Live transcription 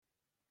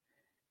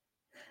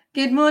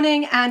Good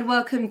morning and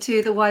welcome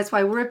to the Wise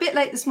Why. We're a bit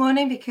late this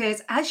morning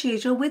because, as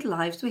usual with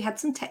lives, we had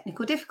some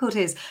technical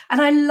difficulties. And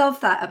I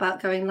love that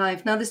about going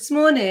live. Now, this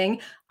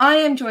morning, I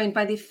am joined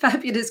by the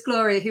fabulous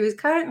Gloria, who is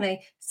currently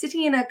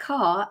sitting in her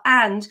car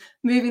and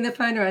moving the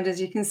phone around,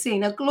 as you can see.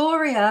 Now,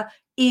 Gloria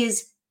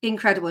is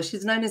incredible.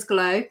 She's known as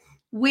Glow.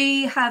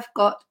 We have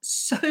got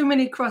so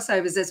many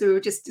crossovers, as we were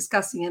just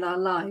discussing in our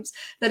lives,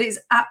 that it's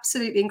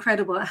absolutely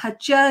incredible. Her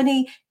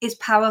journey is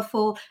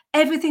powerful.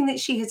 Everything that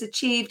she has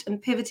achieved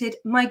and pivoted,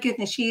 my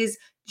goodness, she is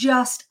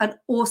just an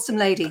awesome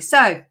lady.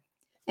 So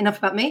enough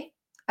about me.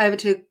 Over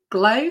to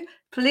Glow.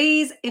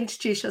 Please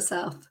introduce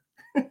yourself.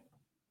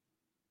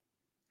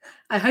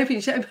 I'm hoping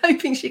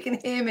she can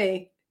hear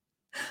me.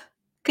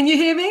 Can you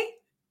hear me?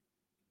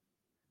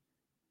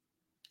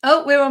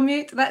 Oh, we're on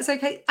mute. That's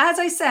okay. As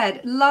I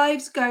said,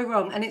 lives go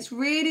wrong, and it's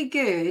really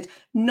good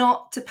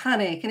not to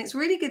panic. And it's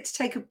really good to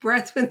take a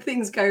breath when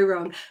things go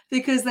wrong,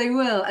 because they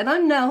will. And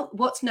I'm now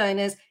what's known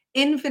as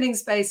infilling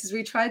space as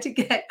we try to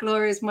get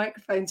Gloria's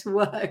microphone to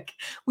work.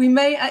 We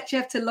may actually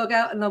have to log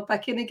out and log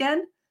back in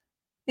again.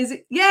 Is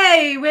it?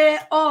 Yay, we're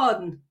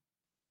on.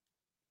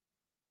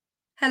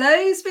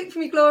 Hello, speak for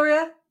me,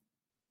 Gloria.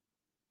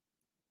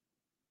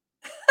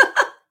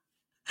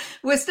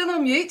 We're still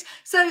on mute.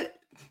 So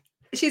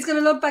she's going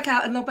to log back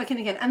out and log back in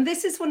again. And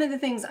this is one of the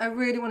things I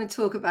really want to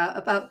talk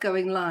about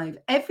going live.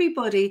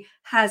 Everybody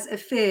has a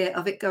fear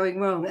of it going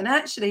wrong. And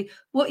actually,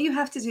 what you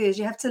have to do is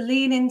you have to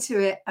lean into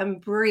it and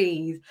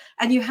breathe.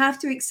 And you have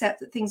to accept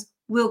that things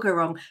will go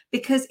wrong.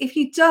 Because if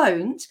you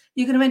don't,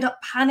 you're going to end up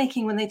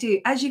panicking when they do.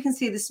 As you can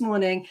see this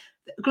morning,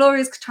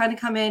 Gloria's trying to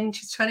come in.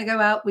 She's trying to go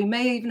out. We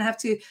may even have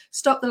to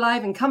stop the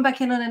live and come back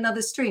in on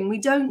another stream. We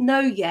don't know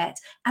yet.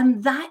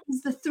 And that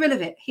is the thrill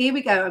of it. Here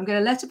we go. I'm going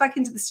to let her back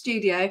into the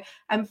studio.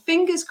 And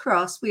fingers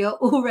crossed, we are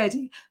all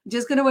ready. I'm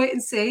just going to wait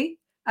and see.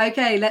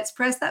 Okay, let's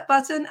press that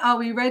button. Are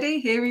we ready?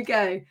 Here we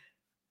go.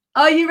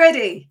 Are you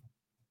ready?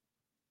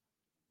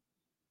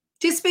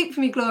 Just speak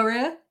for me,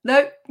 Gloria.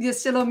 No, you're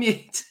still on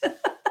mute.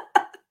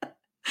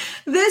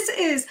 This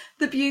is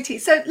the beauty.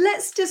 So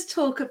let's just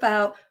talk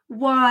about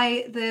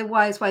why the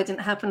Wise Why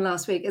didn't happen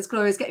last week as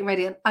Gloria's getting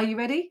ready. Are you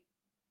ready?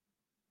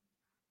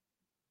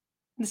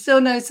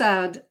 Still no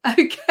sound.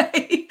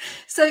 Okay.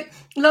 So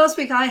last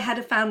week I had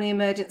a family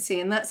emergency,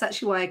 and that's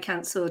actually why I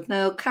cancelled.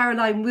 Now,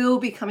 Caroline will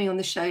be coming on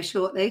the show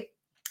shortly.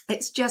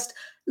 It's just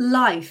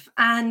life,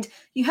 and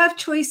you have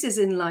choices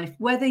in life,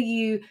 whether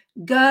you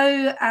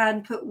go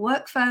and put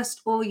work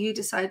first or you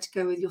decide to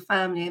go with your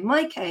family. In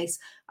my case,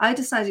 I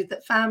decided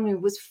that family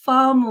was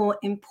far more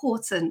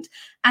important,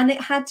 and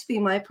it had to be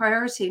my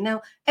priority.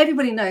 Now,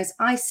 everybody knows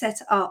I set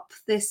up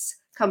this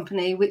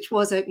company, which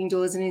was Opening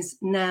Doors and is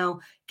now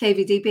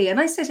KVDB. And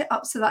I set it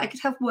up so that I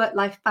could have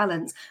work-life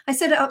balance. I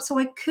set it up so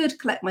I could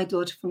collect my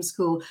daughter from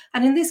school.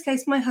 And in this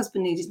case, my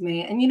husband needed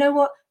me. And you know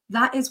what?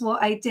 That is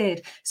what I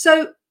did.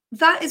 So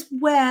that is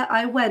where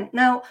I went.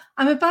 Now,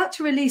 I'm about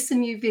to release a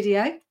new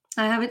video.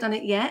 I haven't done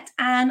it yet.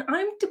 And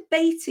I'm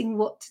debating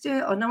what to do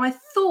it on. Now, I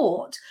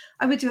thought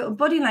I would do it on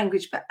body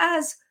language, but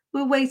as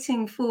we're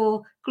waiting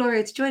for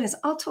Gloria to join us,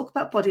 I'll talk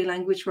about body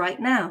language right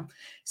now.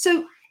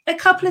 So a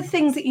couple of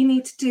things that you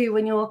need to do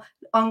when you're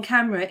on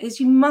camera is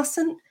you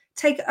mustn't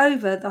take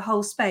over the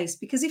whole space,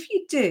 because if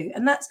you do,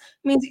 and that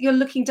means that you're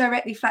looking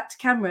directly flat to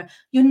camera,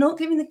 you're not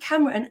giving the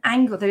camera an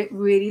angle that it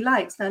really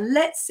likes. Now,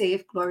 let's see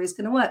if Gloria's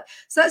going to work.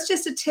 So that's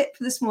just a tip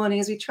for this morning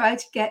as we try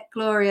to get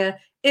Gloria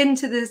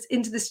into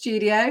the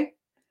studio.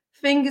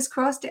 Fingers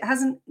crossed, it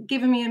hasn't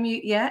given me a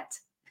mute yet.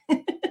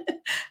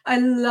 I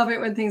love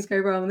it when things go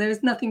wrong. There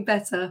is nothing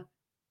better.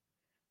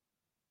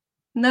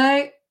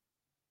 No,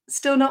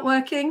 still not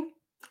working.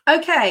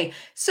 Okay,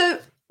 so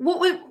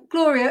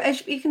Gloria,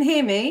 as you can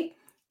hear me,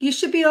 you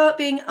should be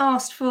being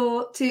asked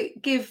to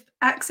give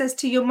access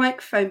to your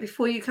microphone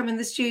before you come in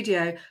the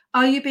studio.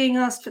 Are you being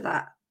asked for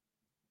that?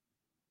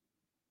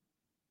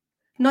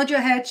 Nod your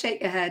head,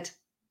 shake your head.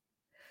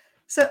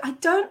 So I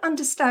don't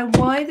understand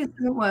why this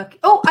isn't working.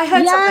 Oh, I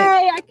heard something.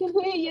 Yay, I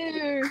can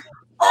hear you.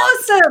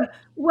 Awesome.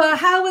 Well,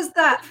 how was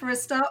that for a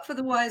start for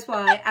the Wise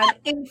Why and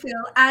infill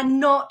and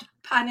not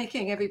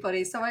panicking,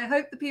 everybody? So I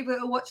hope the people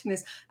that are watching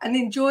this and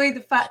enjoy the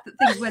fact that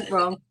things went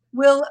wrong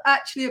will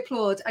actually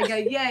applaud and go,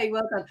 yay,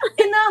 well done.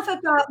 Enough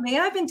about me.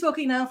 I've been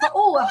talking now for a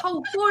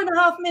whole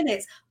 4.5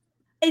 minutes.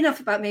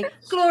 Enough about me.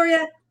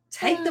 Gloria,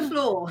 take the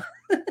floor.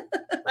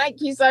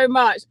 Thank you so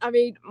much. I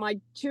mean, my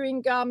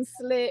chewing gum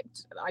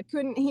slipped. I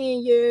couldn't hear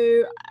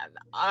you.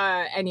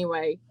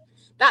 Anyway,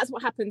 that's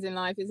what happens in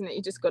life, isn't it?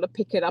 You just got to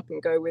pick it up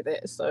and go with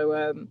it.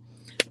 So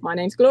my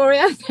name's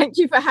Gloria. Thank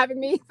you for having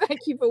me.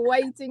 Thank you for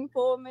waiting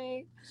for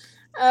me.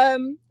 A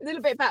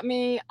little bit about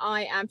me.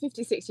 I am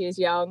 56 years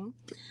young.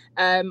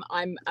 I'm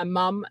a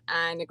mum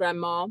and a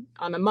grandma.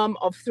 I'm a mum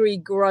of 3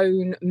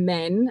 grown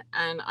men,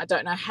 and I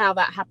don't know how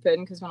that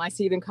happened, because when I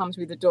see them come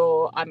through the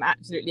door, I'm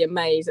absolutely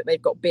amazed that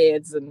they've got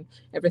beards and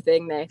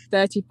everything. They're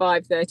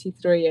 35,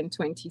 33 and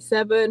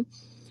 27.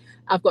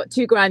 I've got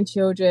 2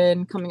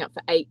 grandchildren coming up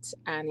for 8,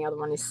 and the other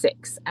one is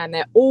 6, and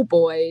they're all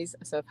boys.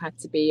 So I've had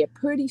to be a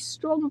pretty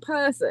strong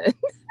person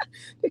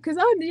because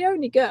I'm the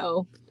only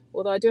girl.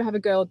 although I do have a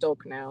girl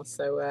dog now.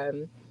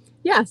 So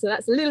yeah, so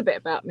that's a little bit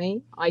about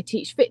me. I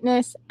teach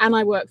fitness and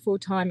I work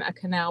full-time at a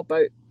canal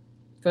boat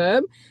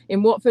firm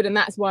in Watford, and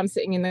that's why I'm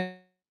sitting in the...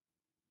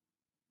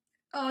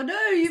 Oh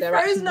no, you've they're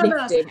frozen actually on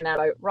us. lifting canal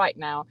boat right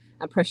now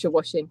and pressure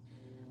washing,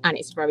 and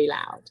it's very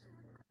loud.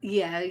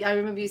 Yeah, I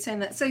remember you saying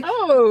that. So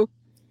Oh,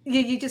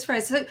 you just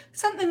phrased. So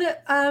something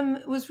that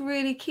was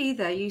really key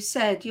there. You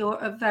said you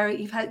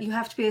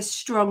have to be a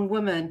strong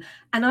woman,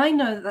 and I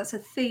know that that's a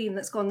theme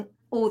that's gone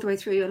all the way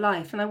through your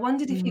life. And I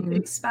wondered if you could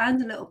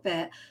expand a little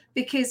bit,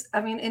 because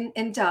I mean,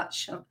 in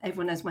Dutch,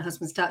 everyone knows my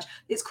husband's Dutch.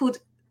 It's called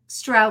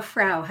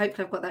Strauwvrouw.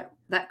 Hopefully, I've got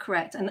that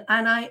correct. And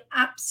I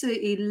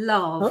absolutely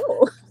love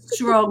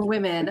strong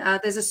women.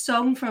 There's a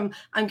song from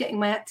I'm Getting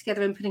My Act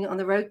Together and Putting It on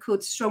the Road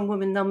called Strong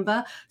Woman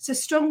Number. So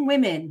strong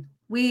women,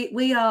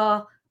 we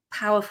are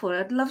powerful.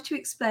 I'd love to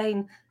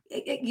expand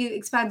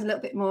a little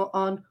bit more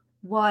on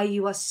why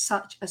you are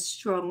such a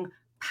strong,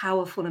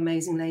 powerful,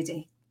 amazing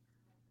lady.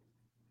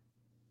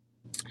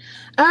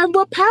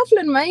 Well, powerful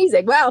and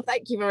amazing. Well,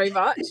 thank you very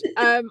much.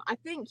 I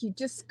think you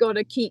just got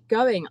to keep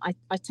going.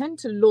 I tend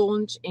to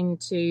launch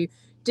into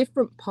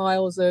different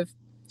piles of,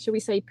 shall we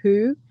say,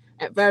 poo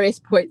at various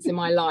points in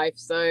my life.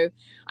 So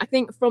I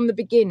think from the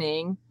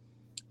beginning,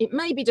 it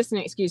may be just an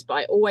excuse, but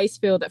I always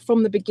feel that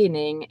from the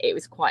beginning, it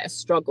was quite a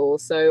struggle.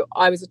 So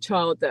I was a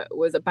child that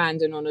was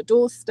abandoned on a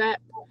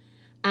doorstep.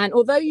 And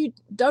although you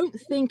don't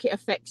think it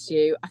affects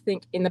you, I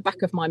think in the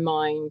back of my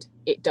mind,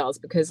 it does,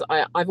 because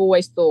I've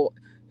always thought,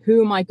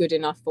 who am I good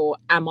enough for?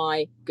 Am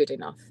I good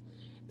enough?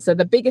 So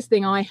the biggest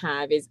thing I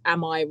have is,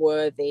 am I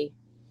worthy?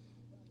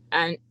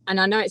 And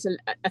I know it's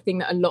a thing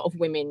that a lot of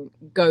women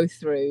go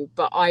through,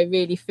 but I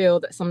really feel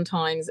that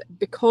sometimes,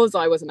 because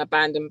I was an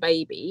abandoned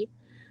baby,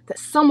 that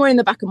somewhere in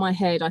the back of my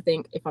head, I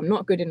think, if I'm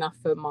not good enough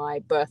for my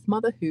birth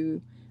mother,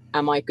 who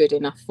am I good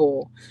enough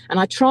for? And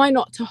I try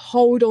not to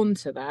hold on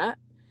to that.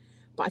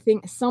 But I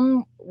think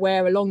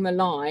somewhere along the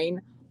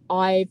line,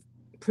 I've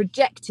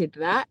projected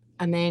that,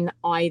 and then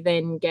I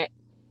get,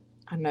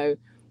 I don't know,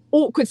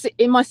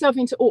 myself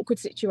into awkward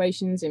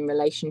situations in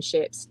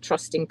relationships,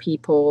 trusting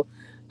people,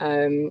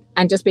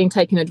 and just being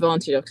taken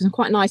advantage of, because I'm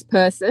quite a nice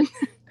person.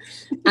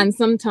 And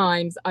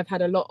sometimes I've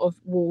had a lot of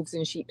wolves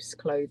in sheep's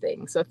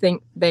clothing. So I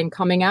think then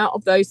coming out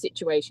of those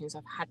situations,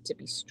 I've had to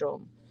be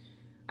strong.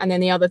 And then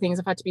the other things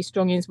I've had to be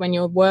strong in is when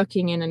you're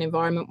working in an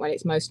environment where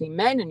it's mostly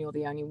men and you're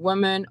the only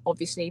woman,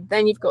 obviously,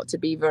 then you've got to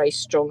be very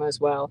strong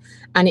as well.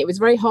 And it was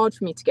very hard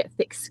for me to get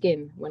thick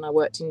skin when I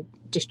worked in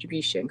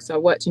distribution. So I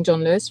worked in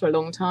John Lewis for a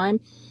long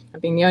time.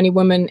 And being the only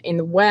woman in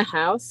the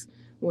warehouse,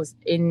 was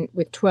in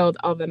with 12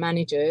 other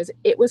managers,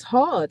 it was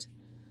hard.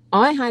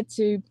 I had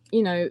to,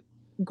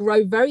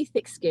 grow very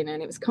thick skin,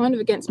 and it was kind of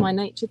against my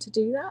nature to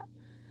do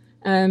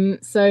that.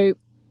 So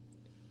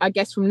I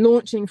guess from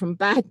launching from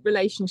bad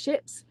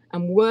relationships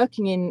and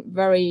working in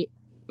very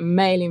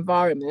male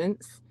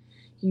environments,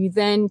 you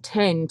then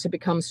tend to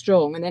become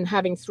strong. And then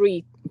having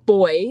 3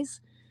 boys,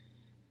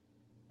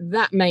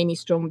 that made me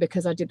strong,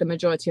 because I did the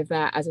majority of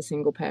that as a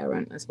single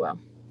parent as well.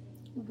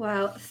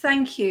 Well,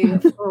 thank you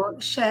for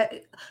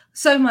sharing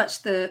so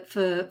much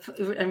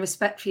and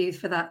respect for you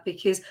for that,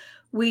 because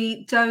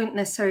we don't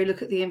necessarily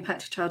look at the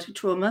impact of childhood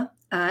trauma.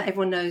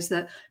 Everyone knows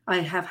that I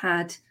have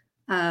had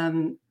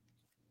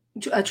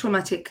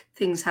traumatic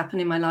things happen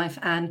in my life,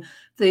 and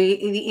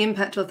the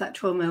impact of that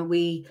trauma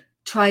we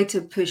try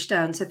to push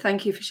down. So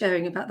thank you for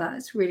sharing about that.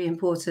 It's really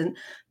important.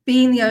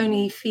 Being the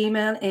only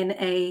female in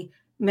a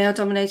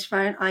male-dominated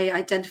environment, I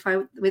identify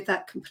with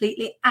that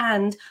completely,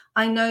 and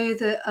I know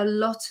that a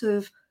lot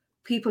of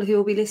people who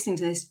will be listening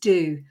to this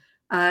do.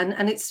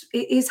 And it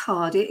is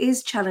hard. It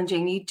is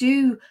challenging. You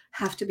do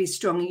have to be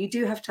strong. You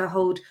do have to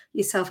hold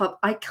yourself up.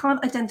 I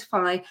can't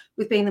identify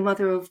with being the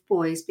mother of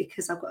boys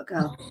because I've got a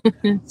girl.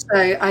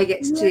 So I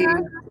get to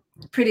do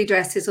pretty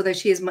dresses, although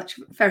she is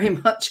very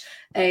much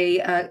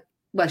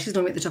she's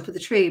normally at the top of the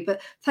tree.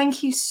 But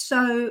thank you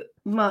so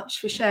much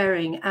for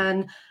sharing.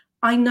 And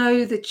I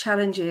know the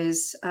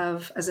challenges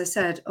of, as I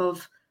said,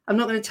 I'm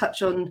not going to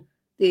touch on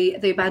the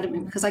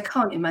abandonment, because I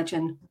can't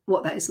imagine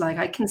what that is like.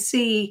 I can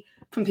see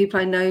from people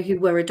I know who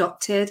were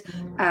adopted,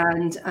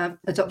 and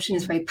adoption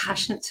is very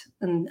passionate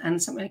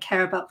and something I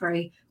care about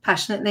very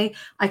passionately.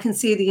 I can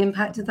see the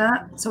impact of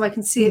that. So I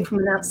can see it from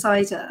an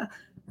outsider.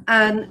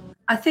 And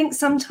I think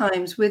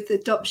sometimes with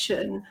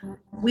adoption,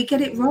 we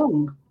get it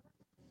wrong.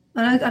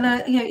 And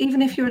I,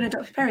 even if you're an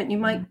adoptive parent, you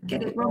might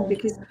get it wrong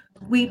because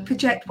we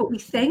project what we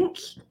think.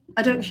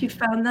 I don't know if you've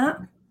found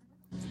that.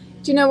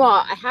 Do you know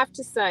what? I have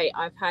to say,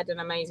 I've had an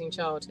amazing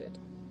childhood.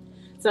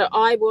 So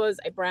I was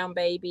a brown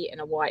baby in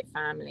a white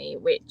family,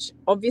 which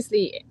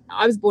obviously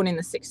I was born in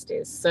the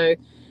 60s. So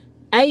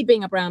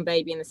being a brown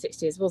baby in the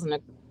 60s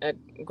wasn't a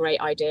great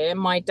idea.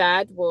 My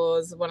dad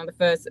was one of the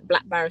first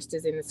black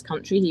barristers in this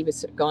country. He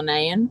was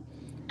Ghanaian,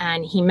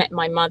 and he met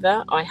my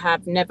mother. I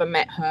have never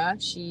met her.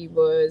 She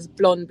was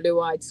blonde,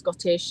 blue-eyed,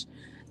 Scottish,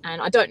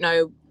 and I don't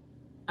know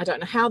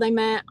how they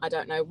met. I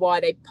don't know why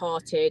they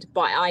parted,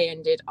 but I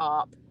ended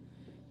up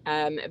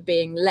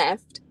being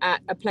left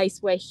at a place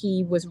where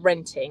he was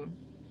renting,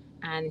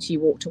 and she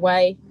walked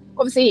away.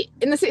 obviously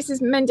in the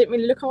 60s, men didn't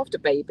really look after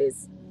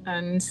babies.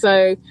 And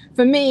so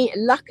for me,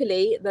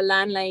 luckily, the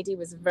landlady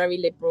was very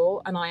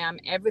liberal, and I am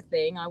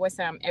everything. I always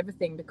say I'm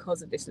everything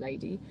because of this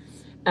lady.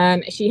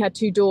 She had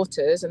 2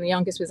 daughters, and the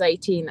youngest was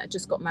 18 that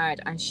just got married,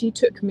 and she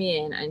took me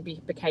in and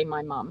became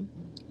my mum.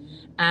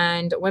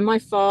 And when my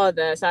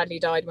father sadly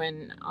died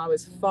when I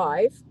was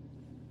 5,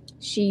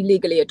 she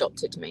legally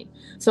adopted me.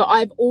 So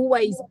I've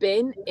always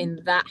been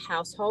in that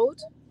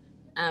household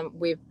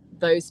with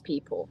those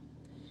people.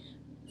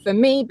 For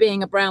me,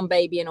 being a brown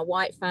baby in a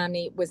white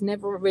family was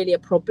never really a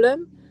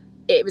problem.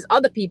 It was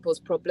other people's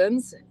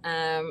problems.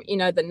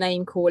 The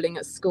name calling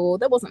at school.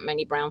 There wasn't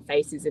many brown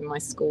faces in my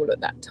school at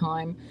that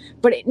time,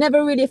 but it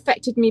never really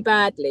affected me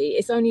badly.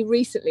 It's only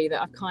recently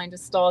that I've kind of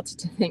started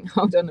to think,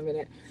 hold on a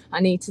minute,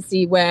 I need to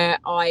see where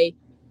I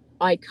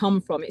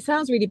come from. It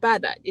sounds really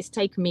bad that it's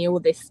taken me all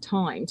this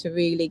time to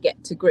really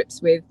get to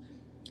grips with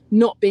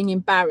not being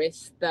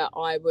embarrassed that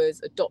I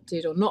was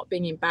adopted, or not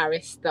being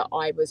embarrassed that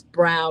I was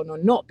brown, or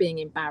not being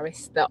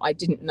embarrassed that I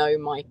didn't know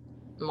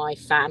my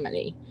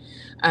family.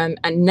 And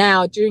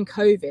now during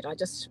COVID, I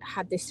just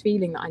had this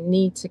feeling that I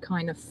need to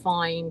kind of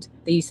find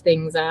these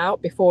things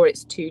out before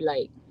it's too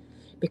late,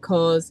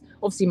 because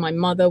obviously my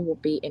mother will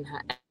be in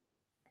her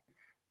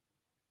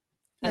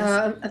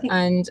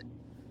and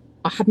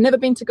I have never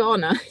been to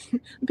Ghana.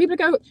 And people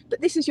go,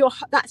 but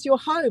that's your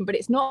home, but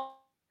it's not.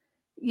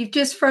 You've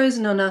just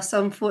frozen on us,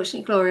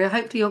 unfortunately, Gloria.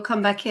 Hopefully you'll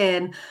come back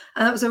in.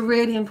 And that was a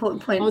really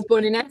important point. I was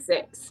born in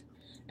Essex.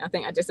 I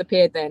think I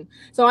disappeared then.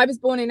 So I was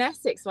born in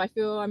Essex, so I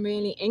feel I'm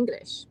really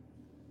English.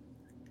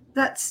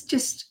 That's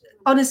just,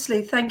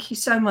 honestly, thank you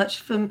so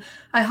much.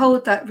 I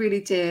hold that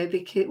really dear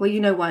because, well, you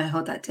know why I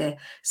hold that dear.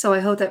 So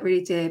I hold that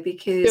really dear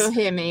because... You'll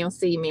hear me or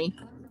see me.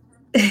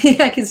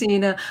 Yeah, I can see you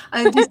now.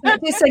 I'm just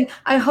saying,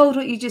 I hold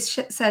what you just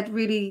said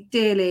really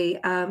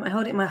dearly. I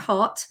hold it in my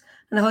heart,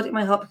 and I hold it in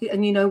my heart,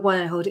 and you know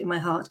why I hold it in my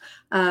heart.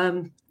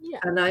 And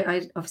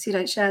I obviously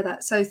don't share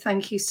that. So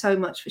thank you so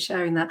much for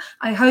sharing that.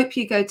 I hope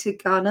you go to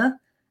Ghana.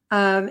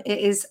 It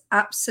is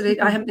absolutely,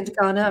 I haven't been to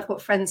Ghana. I've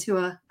got friends who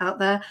are out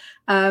there.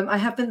 I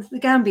have been to the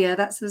Gambia.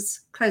 That's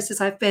as close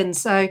as I've been.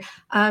 So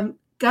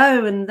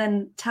go and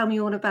then tell me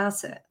all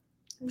about it.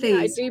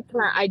 Please. Yeah,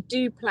 I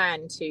do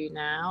plan to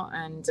now,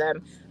 and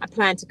I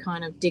plan to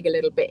kind of dig a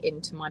little bit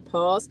into my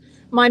past.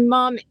 My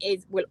mum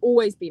will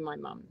always be my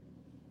mum.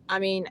 I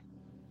mean,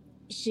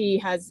 she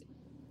has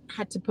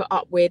had to put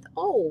up with,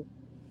 oh,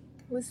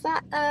 was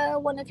that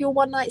one of your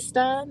one night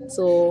stands?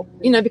 Or,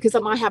 because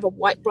I have a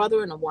white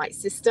brother and a white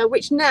sister,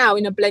 which now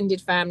in a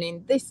blended family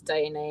in this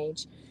day and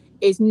age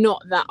is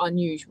not that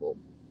unusual.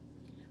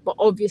 But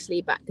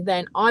obviously back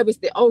then I was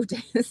the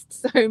oldest,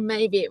 so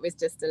maybe it was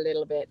just a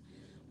little bit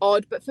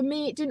odd. But for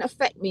me, it didn't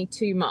affect me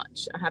too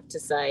much, I have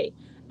to say.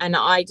 And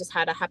I just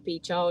had a happy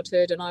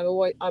childhood, and I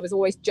was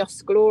always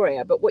just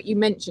Gloria. But what you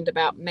mentioned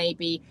about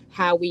maybe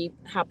how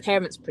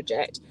parents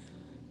project,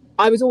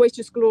 I was always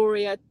just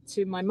Gloria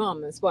to my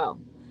mum as well.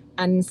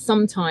 And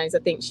sometimes I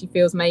think she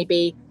feels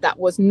maybe that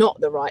was not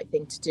the right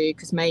thing to do,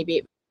 because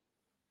maybe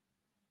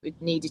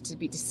it needed to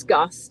be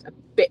discussed a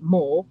bit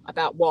more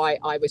about why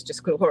I was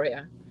just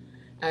Gloria.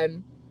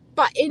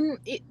 But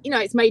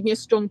it's made me a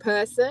strong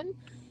person.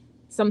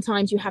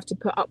 Sometimes you have to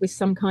put up with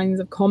some kinds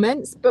of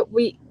comments, but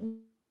we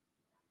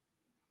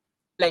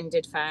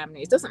blended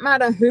families. Doesn't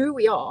matter who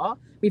we are,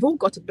 we've all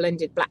got a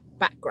blended black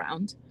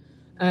background.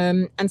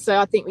 And so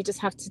I think we just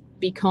have to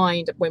be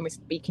kind when we're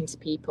speaking to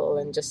people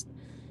and just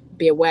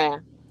be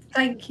aware.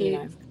 Thank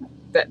you.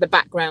 That the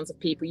backgrounds of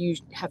people, you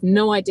have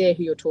no idea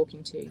who you're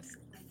talking to.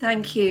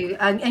 Thank you.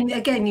 And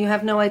again, you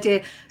have no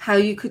idea how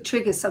you could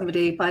trigger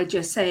somebody by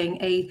just saying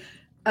a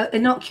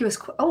innocuous,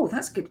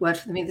 that's a good word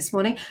for me this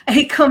morning,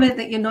 a comment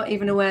that you're not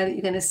even aware that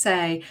you're going to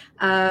say.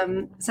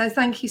 So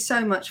thank you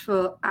so much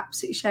for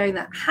absolutely sharing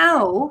that.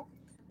 How,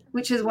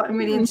 which is what I'm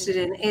really interested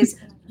in, is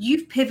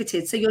you've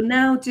pivoted. So you're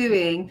now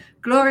doing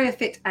Gloria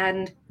Fit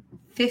and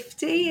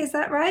 50, is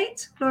that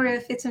right? Gloria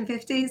Fit and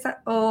 50, is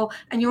that?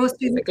 And you're also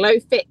doing the Glow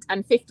Fit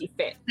and 50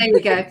 Fit. There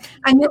we go.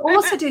 And you're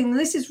also doing,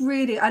 this is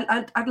really,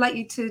 I'd like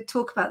you to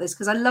talk about this,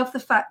 because I love the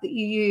fact that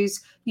you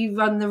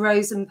run the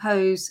Rose and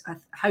Pose, I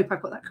hope I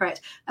got that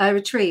correct,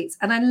 retreats.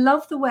 And I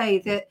love the way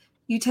that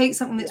you take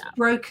something that's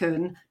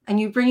broken and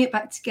you bring it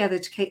back together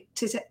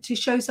to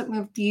show something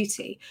of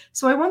beauty.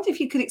 So I wonder if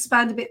you could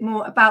expand a bit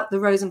more about the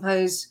Rose and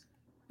Pose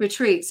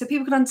retreat, so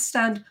people can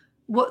understand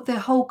what the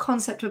whole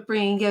concept of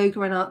bringing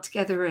yoga and art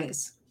together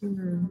is.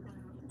 Mm-hmm.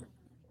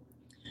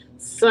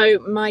 So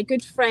my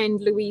good friend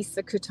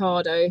Luisa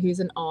Curtado, who's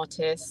an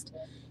artist,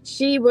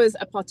 she was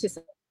a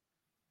participant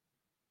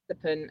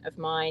of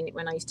mine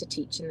when I used to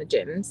teach in the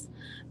gyms,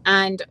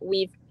 and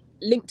we've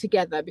linked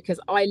together because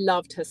I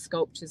loved her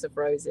sculptures of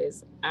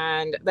roses,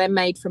 and they're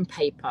made from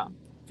paper,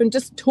 from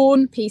just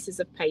torn pieces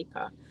of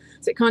paper.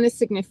 So it kind of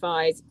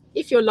signifies,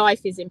 if your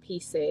life is in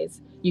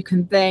pieces, you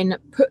can then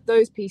put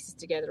those pieces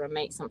together and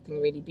make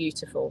something really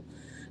beautiful.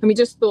 And we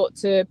just thought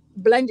to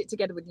blend it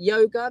together with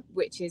yoga,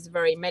 which is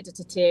very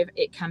meditative.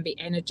 It can be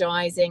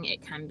energizing.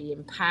 It can be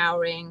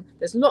empowering.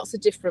 There's lots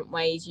of different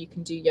ways you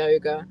can do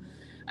yoga.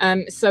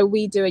 So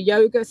we do a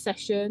yoga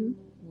session,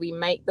 we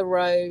make the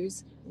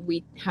rows,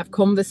 we have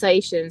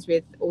conversations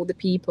with all the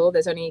people.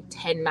 There's only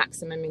 10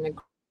 maximum in a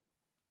group,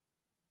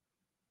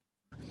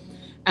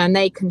 and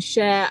they can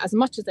share as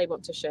much as they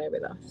want to share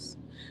with us.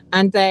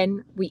 And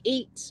then we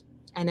eat,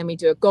 and then we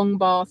do a gong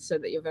bath so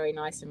that you're very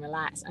nice and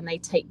relaxed, and they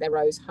take their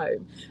rows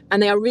home.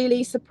 And they are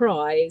really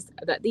surprised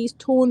that these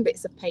torn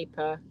bits of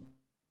paper,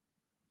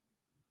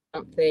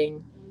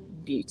 something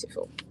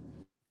beautiful.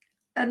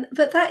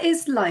 But that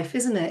is life,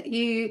 isn't it?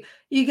 You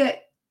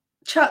get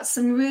chucked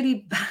some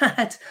really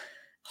bad,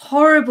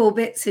 horrible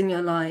bits in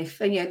your life,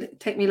 and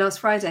take me last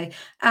Friday,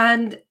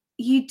 and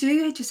you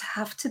do just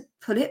have to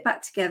put it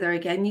back together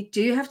again. You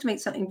do have to make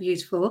something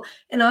beautiful.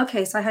 In our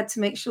case, I had to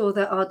make sure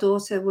that our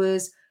daughter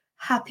was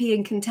happy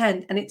and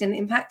content, and it didn't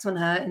impact on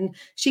her, and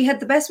she had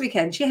the best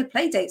weekend. She had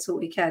play dates all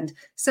weekend.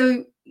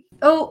 So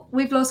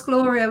we've lost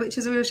Gloria, which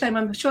is a real shame.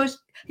 I'm sure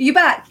you're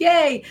back.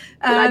 Yay.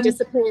 Did I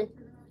disappear?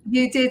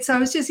 You did. So I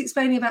was just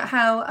explaining about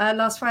how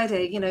last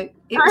Friday, it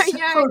was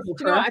horrible.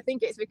 Do you know what? I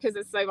think it's because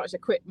there's so much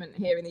equipment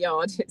here in the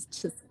yard. It's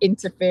just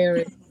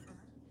interfering.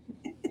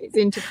 It's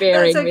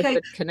interfering with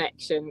the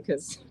connection.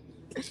 Because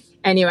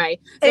anyway,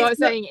 so I was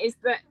saying is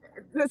that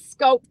the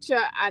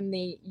sculpture and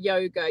the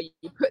yoga,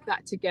 you put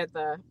that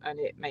together,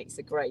 and it makes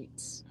a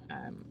great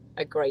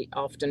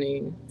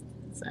afternoon.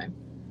 So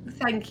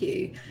thank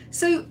you.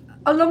 So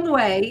along the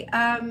way,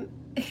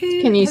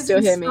 who can you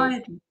still hear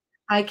me?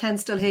 I can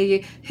still hear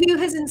you. Who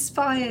has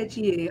inspired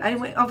you?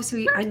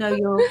 Obviously, I know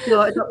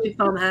your adopted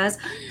mom has,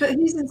 but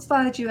who's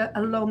inspired you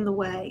along the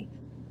way?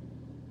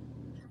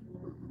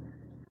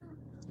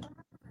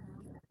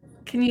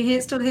 Can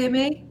you still hear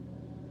me?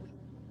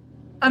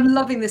 I'm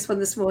loving this one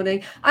this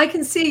morning. I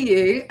can see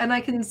you, and I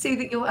can see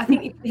that I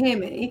think you can hear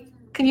me.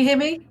 Can you hear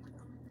me?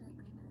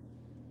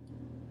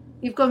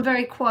 You've gone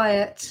very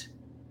quiet.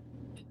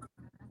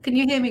 Can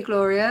you hear me,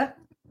 Gloria?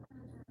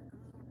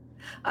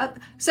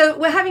 So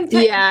we're having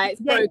it's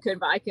broken,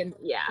 but I can.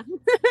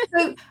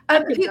 So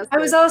I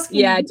was asking.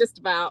 Yeah, just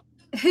about.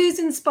 Who's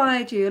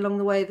inspired you along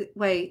the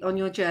way on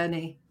your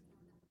journey?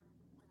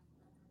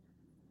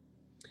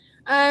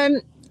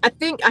 I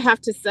think I have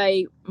to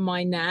say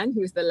my nan,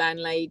 who's the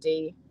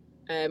landlady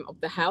of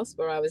the house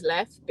where I was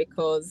left,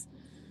 because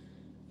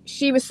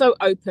she was so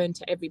open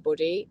to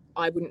everybody.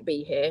 I wouldn't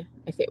be here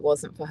if it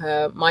wasn't for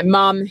her. My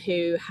mum,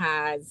 who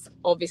has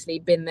obviously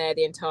been there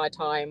the entire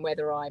time,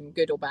 whether I'm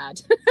good or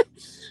bad,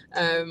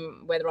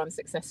 whether I'm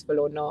successful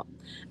or not.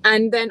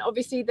 And then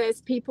obviously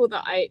there's people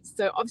that I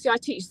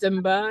teach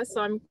Zumba,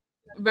 so I'm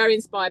very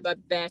inspired by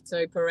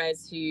Berto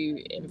Perez, who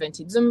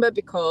invented Zumba,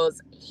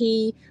 because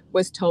he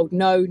was told,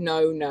 no,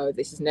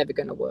 this is never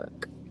going to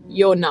work.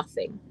 You're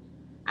nothing.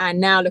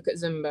 And now look at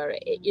Zumba,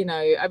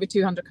 over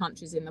 200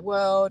 countries in the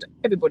world.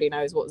 Everybody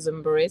knows what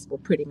Zumba is, well,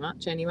 pretty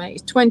much anyway.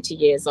 It's 20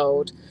 years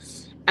old.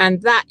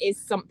 And that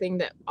is something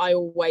that I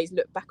always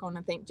look back on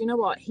and think, do you know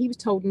what? He was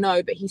told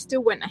no, but he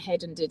still went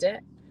ahead and did it.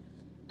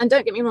 And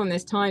don't get me wrong,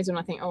 there's times when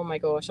I think, oh my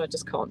gosh, I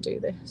just can't do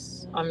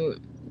this. I'm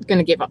going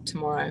to give up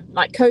tomorrow.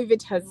 Like,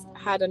 COVID has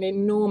had an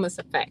enormous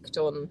effect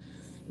on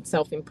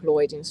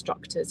self-employed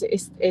instructors.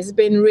 It's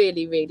been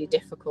really, really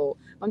difficult.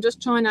 I'm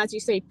just trying, as you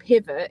say,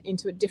 pivot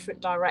into a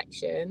different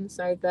direction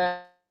so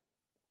that.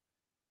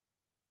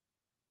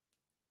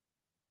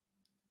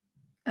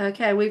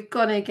 Okay, we've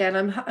gone again.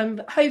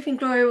 I'm hoping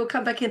Gloria will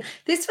come back in.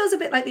 This feels a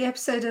bit like an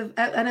episode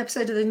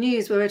of the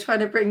news where we're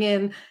trying to bring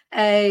in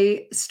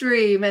a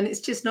stream and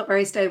it's just not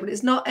very stable.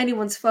 It's not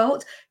anyone's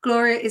fault.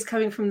 Gloria is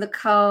coming from the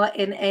car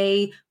in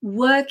a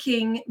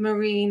working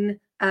marine.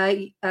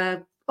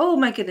 Oh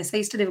my goodness, I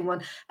used to live in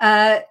one.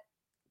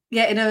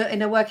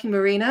 In a working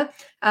marina.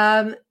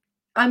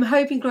 I'm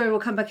hoping Gloria will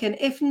come back in.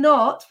 If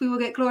not, we will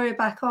get Gloria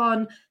back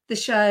on the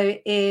show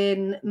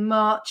in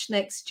March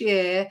next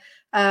year,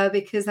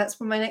 because that's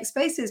when my next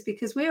space is,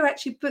 because we're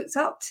actually booked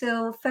up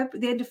till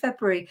the end of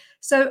February.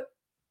 So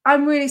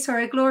I'm really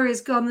sorry,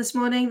 Gloria's gone this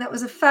morning. That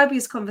was a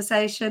fabulous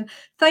conversation.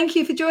 Thank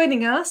you for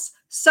joining us.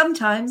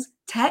 Sometimes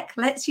tech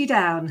lets you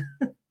down.